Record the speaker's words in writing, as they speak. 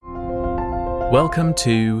Welcome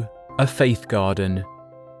to A Faith Garden,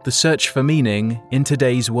 the search for meaning in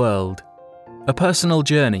today's world. A personal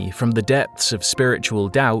journey from the depths of spiritual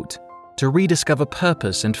doubt to rediscover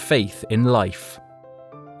purpose and faith in life.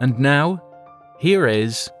 And now, here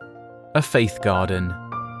is A Faith Garden.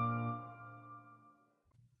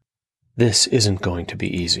 This isn't going to be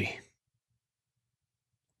easy.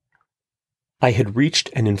 I had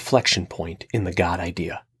reached an inflection point in the God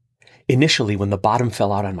idea. Initially, when the bottom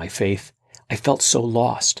fell out on my faith, I felt so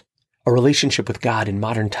lost. A relationship with God in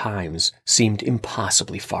modern times seemed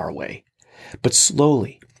impossibly far away. But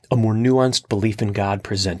slowly, a more nuanced belief in God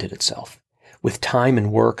presented itself. With time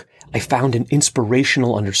and work, I found an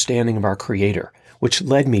inspirational understanding of our Creator, which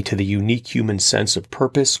led me to the unique human sense of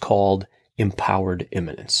purpose called empowered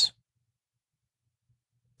immanence.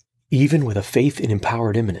 Even with a faith in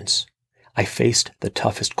empowered immanence, I faced the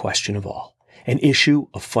toughest question of all, an issue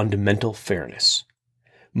of fundamental fairness.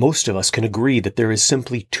 Most of us can agree that there is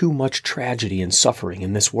simply too much tragedy and suffering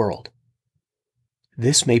in this world.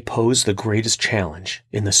 This may pose the greatest challenge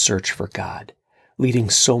in the search for God, leading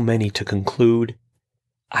so many to conclude,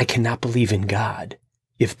 I cannot believe in God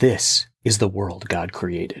if this is the world God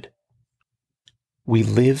created. We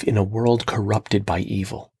live in a world corrupted by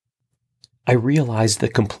evil. I realized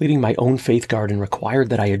that completing my own faith garden required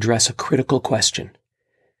that I address a critical question.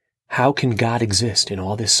 How can God exist in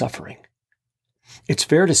all this suffering? It's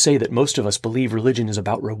fair to say that most of us believe religion is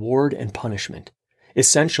about reward and punishment.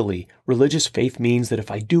 Essentially, religious faith means that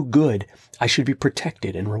if I do good, I should be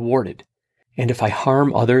protected and rewarded. And if I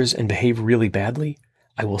harm others and behave really badly,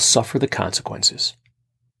 I will suffer the consequences.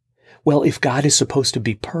 Well, if God is supposed to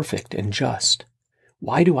be perfect and just,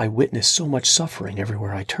 why do I witness so much suffering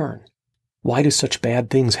everywhere I turn? Why do such bad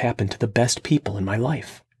things happen to the best people in my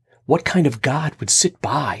life? What kind of God would sit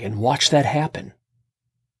by and watch that happen?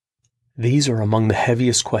 These are among the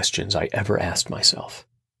heaviest questions I ever asked myself.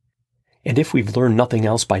 And if we've learned nothing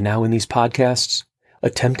else by now in these podcasts,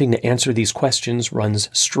 attempting to answer these questions runs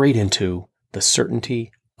straight into the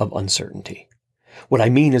certainty of uncertainty. What I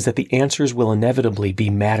mean is that the answers will inevitably be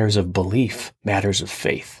matters of belief, matters of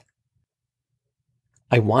faith.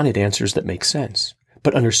 I wanted answers that make sense,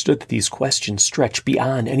 but understood that these questions stretch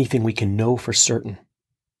beyond anything we can know for certain.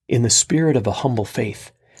 In the spirit of a humble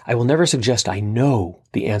faith, I will never suggest I know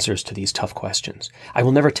the answers to these tough questions. I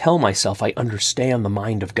will never tell myself I understand the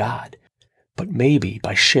mind of God. But maybe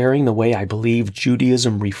by sharing the way I believe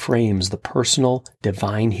Judaism reframes the personal,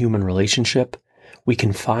 divine-human relationship, we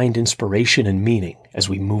can find inspiration and meaning as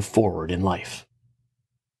we move forward in life.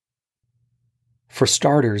 For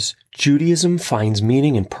starters, Judaism finds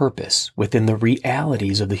meaning and purpose within the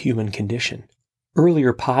realities of the human condition.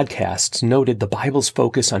 Earlier podcasts noted the Bible's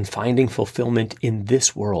focus on finding fulfillment in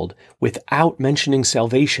this world without mentioning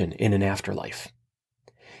salvation in an afterlife.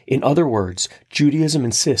 In other words, Judaism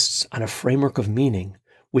insists on a framework of meaning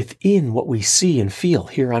within what we see and feel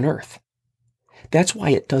here on earth. That's why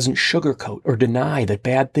it doesn't sugarcoat or deny that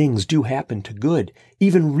bad things do happen to good,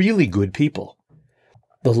 even really good people.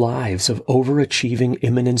 The lives of overachieving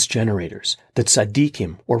immanence generators, the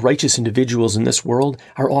tzaddikim or righteous individuals in this world,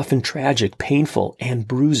 are often tragic, painful, and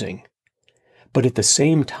bruising. But at the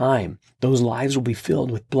same time, those lives will be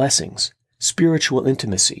filled with blessings, spiritual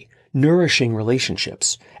intimacy, nourishing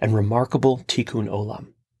relationships, and remarkable tikkun olam.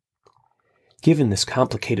 Given this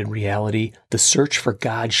complicated reality, the search for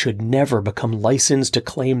God should never become licensed to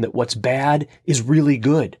claim that what's bad is really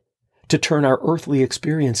good, to turn our earthly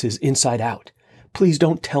experiences inside out. Please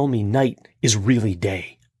don't tell me night is really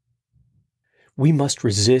day. We must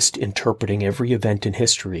resist interpreting every event in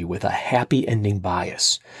history with a happy ending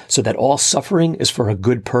bias, so that all suffering is for a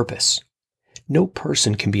good purpose. No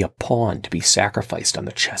person can be a pawn to be sacrificed on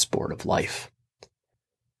the chessboard of life.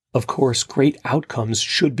 Of course, great outcomes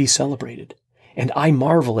should be celebrated, and I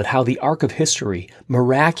marvel at how the arc of history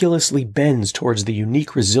miraculously bends towards the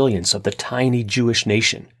unique resilience of the tiny Jewish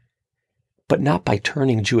nation. But not by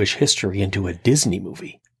turning Jewish history into a Disney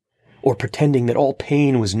movie, or pretending that all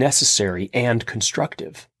pain was necessary and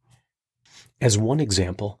constructive. As one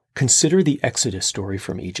example, consider the Exodus story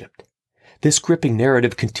from Egypt. This gripping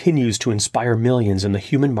narrative continues to inspire millions in the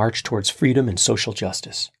human march towards freedom and social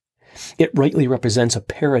justice. It rightly represents a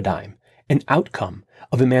paradigm, an outcome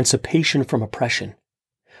of emancipation from oppression.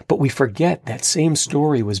 But we forget that same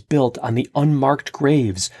story was built on the unmarked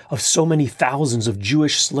graves of so many thousands of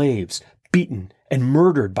Jewish slaves, beaten and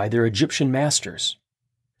murdered by their Egyptian masters.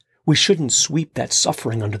 We shouldn't sweep that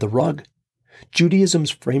suffering under the rug.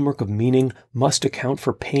 Judaism's framework of meaning must account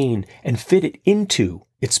for pain and fit it into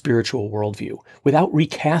its spiritual worldview without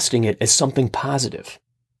recasting it as something positive.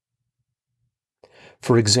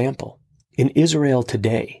 For example, in Israel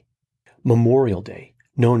today, Memorial Day,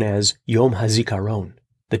 known as Yom HaZikaron,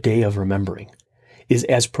 the Day of Remembering, is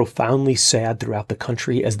as profoundly sad throughout the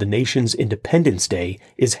country as the nation's Independence Day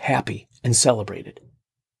is happy and celebrated.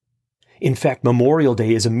 In fact, Memorial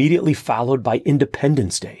Day is immediately followed by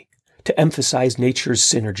Independence Day to emphasize nature's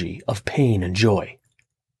synergy of pain and joy.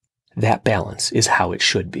 That balance is how it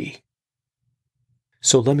should be.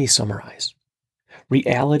 So let me summarize.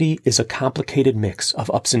 Reality is a complicated mix of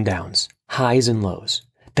ups and downs, highs and lows,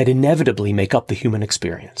 that inevitably make up the human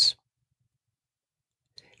experience.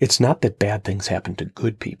 It's not that bad things happen to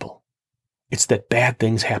good people. It's that bad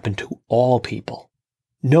things happen to all people.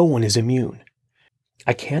 No one is immune.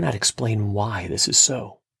 I cannot explain why this is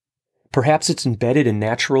so. Perhaps it's embedded and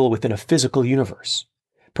natural within a physical universe.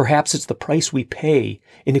 Perhaps it's the price we pay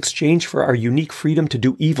in exchange for our unique freedom to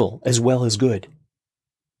do evil as well as good.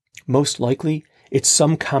 Most likely, it's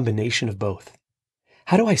some combination of both.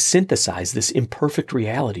 How do I synthesize this imperfect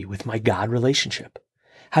reality with my God relationship?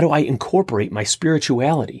 How do I incorporate my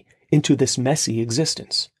spirituality into this messy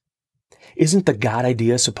existence? Isn't the God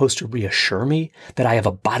idea supposed to reassure me that I have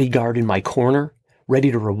a bodyguard in my corner,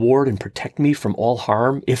 ready to reward and protect me from all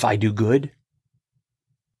harm if I do good?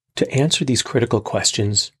 To answer these critical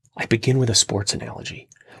questions, I begin with a sports analogy,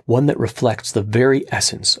 one that reflects the very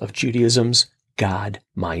essence of Judaism's God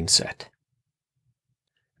mindset.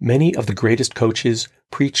 Many of the greatest coaches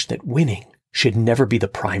preach that winning should never be the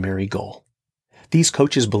primary goal. These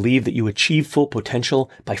coaches believe that you achieve full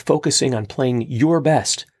potential by focusing on playing your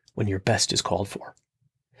best when your best is called for.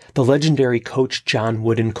 The legendary coach John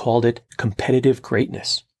Wooden called it competitive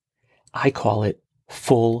greatness. I call it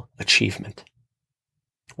full achievement.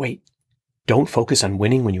 Wait, don't focus on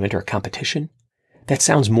winning when you enter a competition? That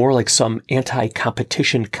sounds more like some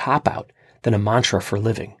anti-competition cop-out than a mantra for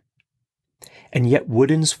living. And yet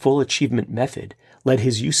Wooden's full achievement method led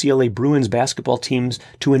his UCLA Bruins basketball teams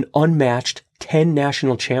to an unmatched 10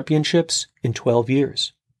 national championships in 12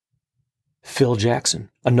 years. Phil Jackson,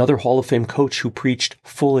 another Hall of Fame coach who preached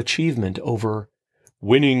full achievement over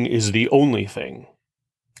winning is the only thing,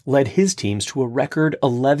 led his teams to a record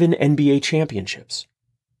 11 NBA championships.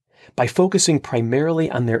 By focusing primarily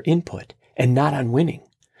on their input and not on winning,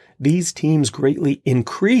 these teams greatly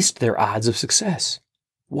increased their odds of success.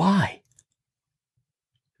 Why?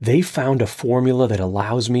 They found a formula that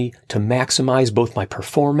allows me to maximize both my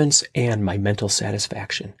performance and my mental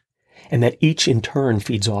satisfaction, and that each in turn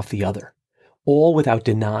feeds off the other, all without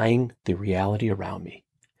denying the reality around me.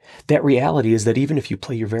 That reality is that even if you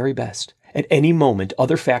play your very best, at any moment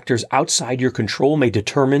other factors outside your control may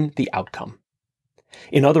determine the outcome.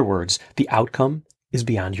 In other words, the outcome is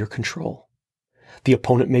beyond your control. The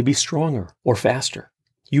opponent may be stronger or faster.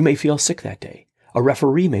 You may feel sick that day. A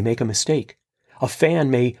referee may make a mistake. A fan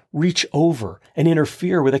may reach over and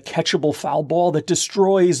interfere with a catchable foul ball that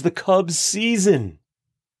destroys the Cubs' season.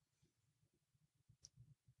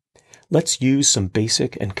 Let's use some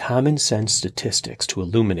basic and common sense statistics to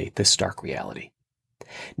illuminate this stark reality.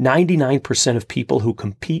 99% of people who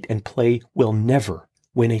compete and play will never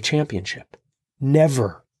win a championship.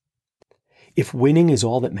 Never. If winning is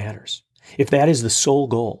all that matters, if that is the sole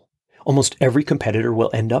goal, almost every competitor will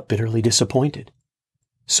end up bitterly disappointed.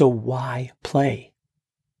 So why play?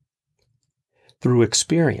 Through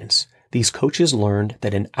experience, these coaches learned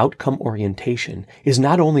that an outcome orientation is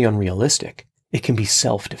not only unrealistic, it can be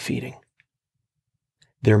self-defeating.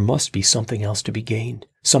 There must be something else to be gained,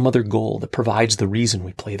 some other goal that provides the reason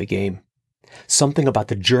we play the game. Something about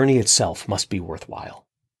the journey itself must be worthwhile.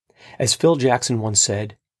 As Phil Jackson once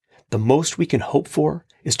said, the most we can hope for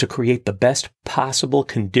is to create the best possible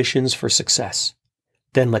conditions for success,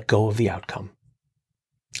 then let go of the outcome.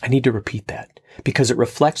 I need to repeat that because it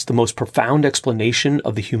reflects the most profound explanation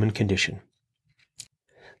of the human condition.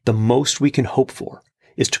 The most we can hope for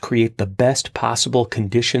is to create the best possible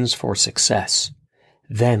conditions for success,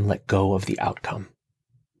 then let go of the outcome.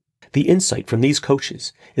 The insight from these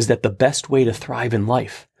coaches is that the best way to thrive in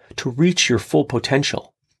life, to reach your full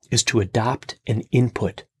potential, is to adopt an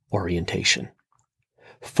input orientation.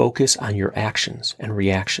 Focus on your actions and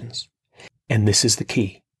reactions. And this is the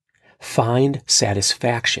key. Find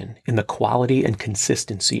satisfaction in the quality and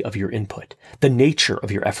consistency of your input, the nature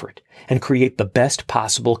of your effort, and create the best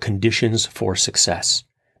possible conditions for success,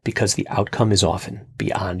 because the outcome is often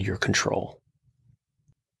beyond your control.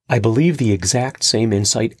 I believe the exact same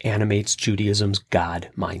insight animates Judaism's God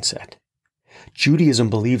mindset. Judaism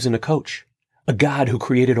believes in a coach, a God who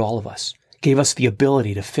created all of us, gave us the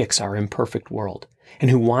ability to fix our imperfect world, and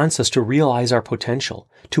who wants us to realize our potential,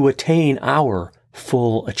 to attain our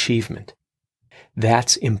full achievement.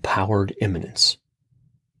 That's empowered immanence.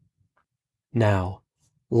 Now,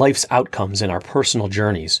 Life's outcomes in our personal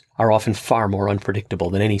journeys are often far more unpredictable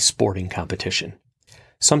than any sporting competition.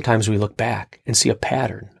 Sometimes we look back and see a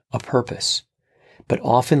pattern, a purpose, but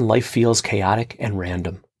often life feels chaotic and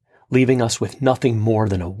random, leaving us with nothing more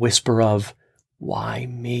than a whisper of, "Why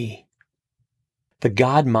me?" The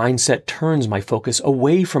God mindset turns my focus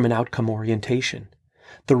away from an outcome orientation.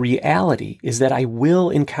 The reality is that I will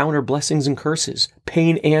encounter blessings and curses,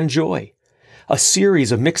 pain and joy, a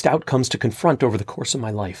series of mixed outcomes to confront over the course of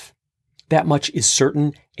my life. That much is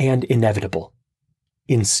certain and inevitable.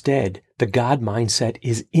 Instead, the God mindset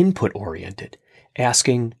is input-oriented,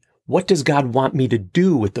 asking, what does God want me to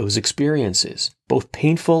do with those experiences, both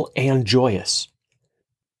painful and joyous?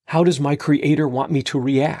 How does my Creator want me to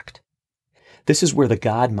react? This is where the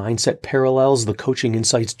God mindset parallels the coaching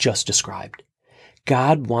insights just described.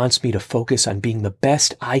 God wants me to focus on being the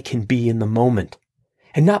best I can be in the moment,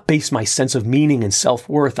 and not base my sense of meaning and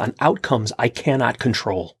self-worth on outcomes I cannot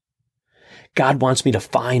control. God wants me to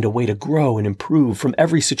find a way to grow and improve from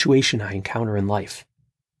every situation I encounter in life.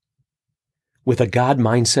 With a God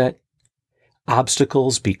mindset,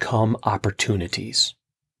 obstacles become opportunities.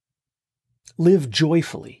 Live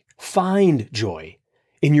joyfully, find joy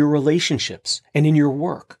in your relationships and in your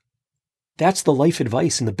work. That's the life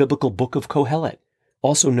advice in the biblical book of Kohelet,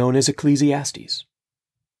 also known as Ecclesiastes.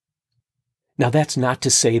 Now, that's not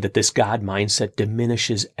to say that this God mindset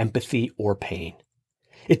diminishes empathy or pain.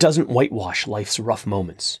 It doesn't whitewash life's rough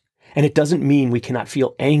moments, and it doesn't mean we cannot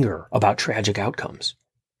feel anger about tragic outcomes.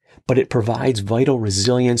 But it provides vital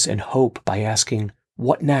resilience and hope by asking,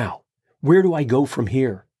 what now? Where do I go from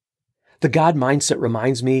here? The God mindset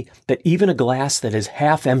reminds me that even a glass that is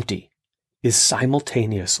half empty is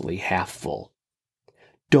simultaneously half full.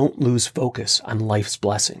 Don't lose focus on life's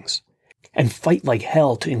blessings, and fight like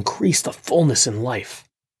hell to increase the fullness in life.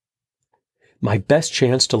 My best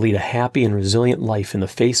chance to lead a happy and resilient life in the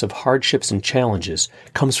face of hardships and challenges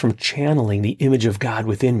comes from channeling the image of God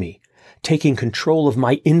within me, taking control of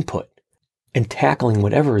my input, and tackling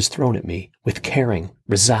whatever is thrown at me with caring,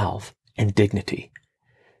 resolve, and dignity.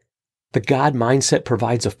 The God mindset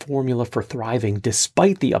provides a formula for thriving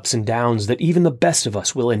despite the ups and downs that even the best of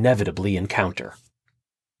us will inevitably encounter.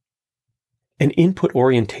 An input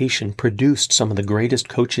orientation produced some of the greatest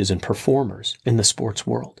coaches and performers in the sports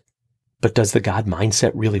world. But does the God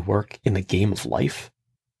mindset really work in the game of life?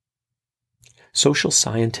 Social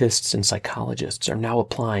scientists and psychologists are now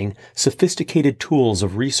applying sophisticated tools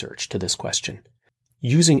of research to this question.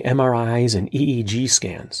 Using MRIs and EEG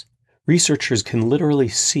scans, researchers can literally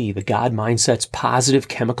see the God mindset's positive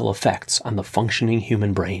chemical effects on the functioning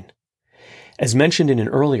human brain. As mentioned in an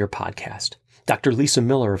earlier podcast, Dr. Lisa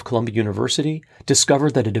Miller of Columbia University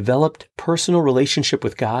discovered that a developed personal relationship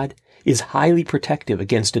with God is highly protective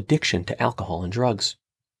against addiction to alcohol and drugs.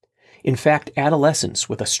 In fact, adolescents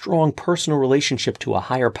with a strong personal relationship to a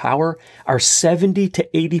higher power are 70 to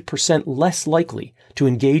 80% less likely to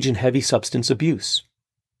engage in heavy substance abuse.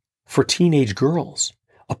 For teenage girls,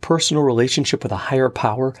 a personal relationship with a higher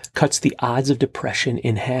power cuts the odds of depression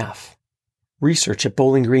in half. Research at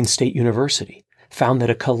Bowling Green State University found that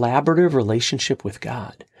a collaborative relationship with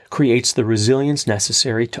God creates the resilience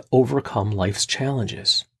necessary to overcome life's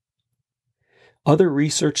challenges. Other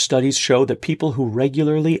research studies show that people who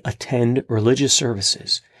regularly attend religious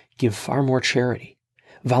services give far more charity,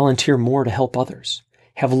 volunteer more to help others,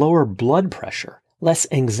 have lower blood pressure, less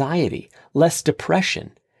anxiety, less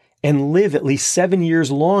depression, and live at least 7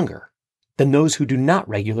 years longer than those who do not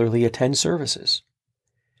regularly attend services.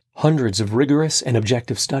 Hundreds of rigorous and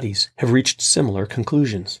objective studies have reached similar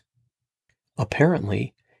conclusions.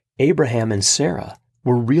 Apparently, Abraham and Sarah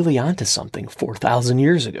were really onto something 4,000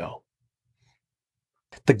 years ago.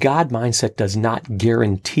 The God mindset does not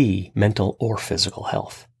guarantee mental or physical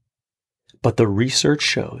health, but the research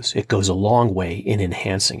shows it goes a long way in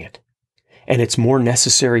enhancing it, and it's more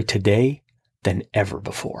necessary today than ever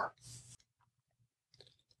before.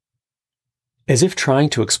 As if trying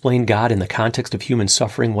to explain God in the context of human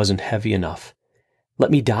suffering wasn't heavy enough,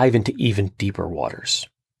 let me dive into even deeper waters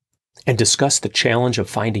and discuss the challenge of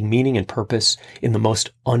finding meaning and purpose in the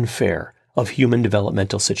most unfair of human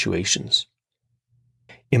developmental situations.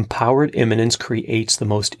 Empowered immanence creates the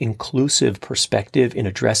most inclusive perspective in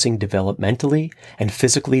addressing developmentally and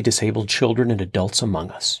physically disabled children and adults among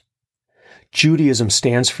us. Judaism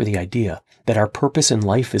stands for the idea that our purpose in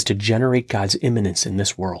life is to generate God's immanence in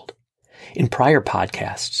this world. In prior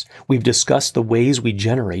podcasts, we've discussed the ways we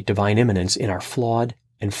generate divine immanence in our flawed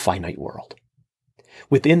and finite world.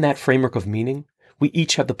 Within that framework of meaning, we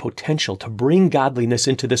each have the potential to bring godliness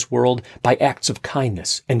into this world by acts of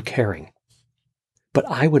kindness and caring. But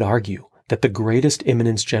I would argue that the greatest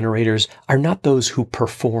immanence generators are not those who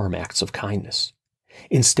perform acts of kindness.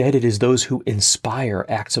 Instead, it is those who inspire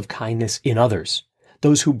acts of kindness in others,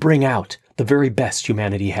 those who bring out the very best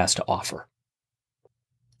humanity has to offer.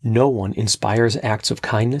 No one inspires acts of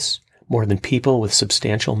kindness more than people with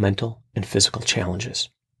substantial mental and physical challenges.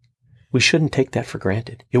 We shouldn't take that for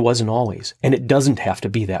granted. It wasn't always, and it doesn't have to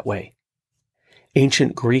be that way.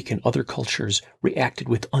 Ancient Greek and other cultures reacted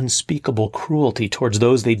with unspeakable cruelty towards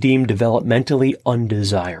those they deemed developmentally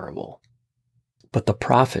undesirable. But the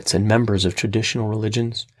prophets and members of traditional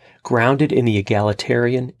religions, grounded in the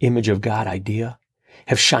egalitarian image of God idea,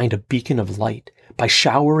 have shined a beacon of light by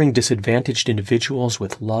showering disadvantaged individuals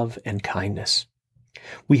with love and kindness.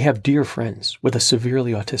 We have dear friends with a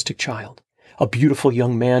severely autistic child, a beautiful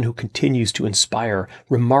young man who continues to inspire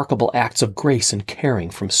remarkable acts of grace and caring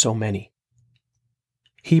from so many.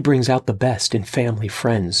 He brings out the best in family,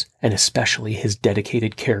 friends, and especially his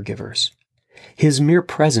dedicated caregivers. His mere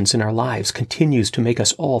presence in our lives continues to make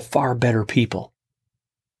us all far better people.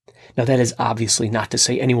 Now, that is obviously not to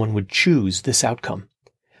say anyone would choose this outcome,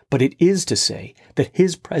 but it is to say that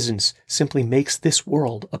his presence simply makes this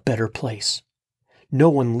world a better place. No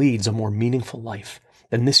one leads a more meaningful life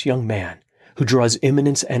than this young man who draws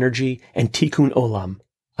immanence energy and tikkun olam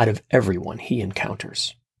out of everyone he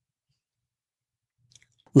encounters.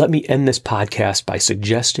 Let me end this podcast by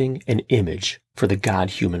suggesting an image for the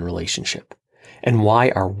God-human relationship and why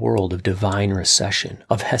our world of divine recession,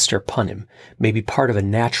 of Hester Punim, may be part of a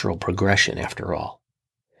natural progression after all.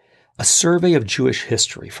 A survey of Jewish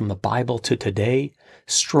history from the Bible to today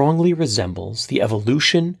strongly resembles the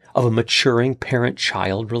evolution of a maturing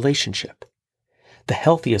parent-child relationship. The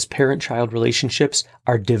healthiest parent-child relationships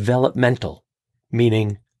are developmental,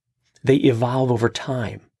 meaning they evolve over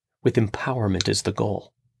time with empowerment as the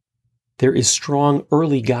goal. There is strong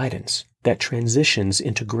early guidance that transitions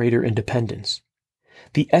into greater independence.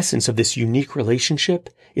 The essence of this unique relationship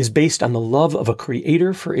is based on the love of a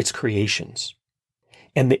creator for its creations.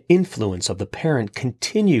 And the influence of the parent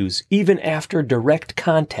continues even after direct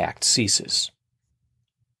contact ceases.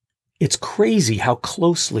 It's crazy how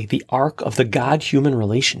closely the arc of the God-human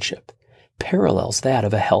relationship parallels that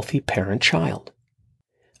of a healthy parent-child.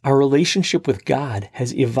 Our relationship with God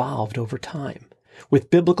has evolved over time, with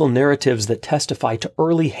biblical narratives that testify to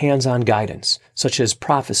early hands-on guidance, such as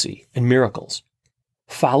prophecy and miracles,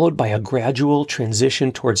 followed by a gradual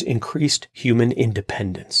transition towards increased human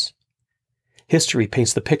independence. History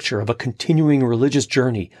paints the picture of a continuing religious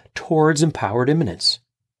journey towards empowered immanence,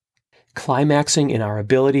 climaxing in our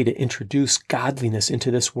ability to introduce godliness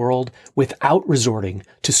into this world without resorting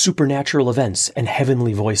to supernatural events and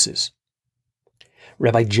heavenly voices.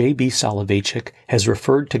 Rabbi J.B. Soloveitchik has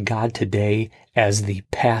referred to God today as the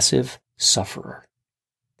passive sufferer,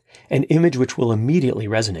 an image which will immediately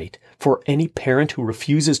resonate for any parent who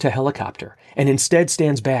refuses to helicopter and instead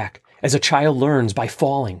stands back as a child learns by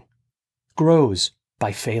falling, grows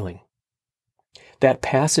by failing. That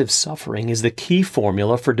passive suffering is the key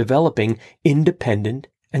formula for developing independent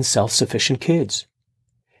and self-sufficient kids.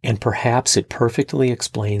 And perhaps it perfectly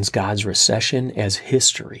explains God's recession as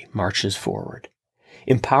history marches forward.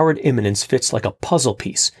 Empowered immanence fits like a puzzle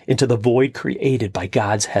piece into the void created by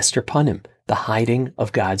God's Hester Punim, the hiding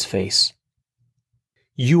of God's face.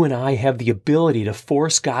 You and I have the ability to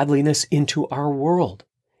force godliness into our world,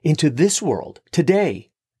 into this world, today.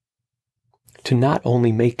 To not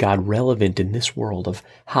only make God relevant in this world of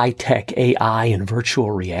high-tech AI and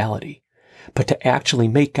virtual reality, but to actually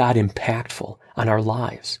make God impactful on our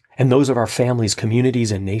lives and those of our families,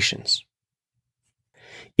 communities, and nations.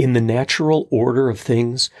 In the natural order of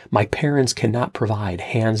things, my parents cannot provide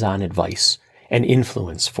hands-on advice and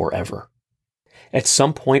influence forever. At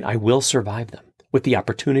some point, I will survive them with the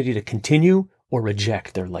opportunity to continue or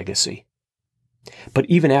reject their legacy. But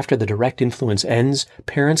even after the direct influence ends,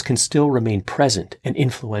 parents can still remain present and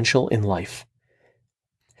influential in life.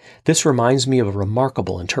 This reminds me of a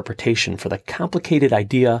remarkable interpretation for the complicated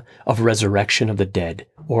idea of resurrection of the dead,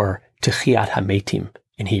 or Techiyat HaMetim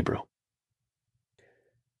in Hebrew.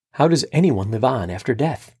 How does anyone live on after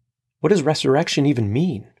death? What does resurrection even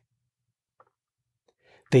mean?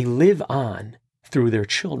 They live on through their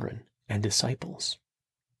children and disciples,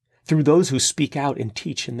 through those who speak out and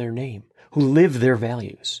teach in their name, who live their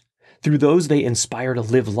values, through those they inspire to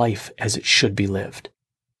live life as it should be lived.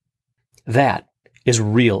 That is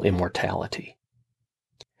real immortality.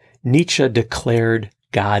 Nietzsche declared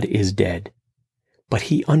God is dead, but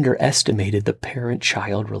he underestimated the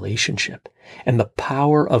parent-child relationship and the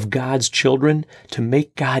power of God's children to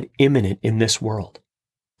make God immanent in this world.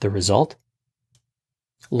 The result?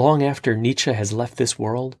 Long after Nietzsche has left this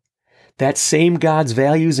world, that same God's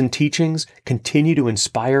values and teachings continue to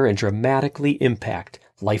inspire and dramatically impact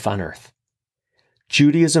life on earth.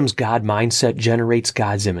 Judaism's God mindset generates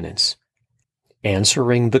God's immanence,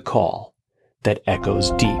 answering the call that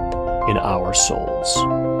echoes deep in our souls.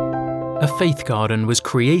 A Faith Garden was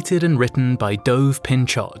created and written by Dove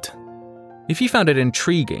Pinchot. If you found it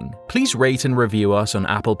intriguing, please rate and review us on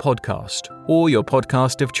Apple Podcast or your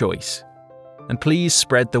podcast of choice. And please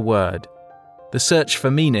spread the word. The search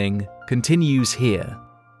for meaning continues here.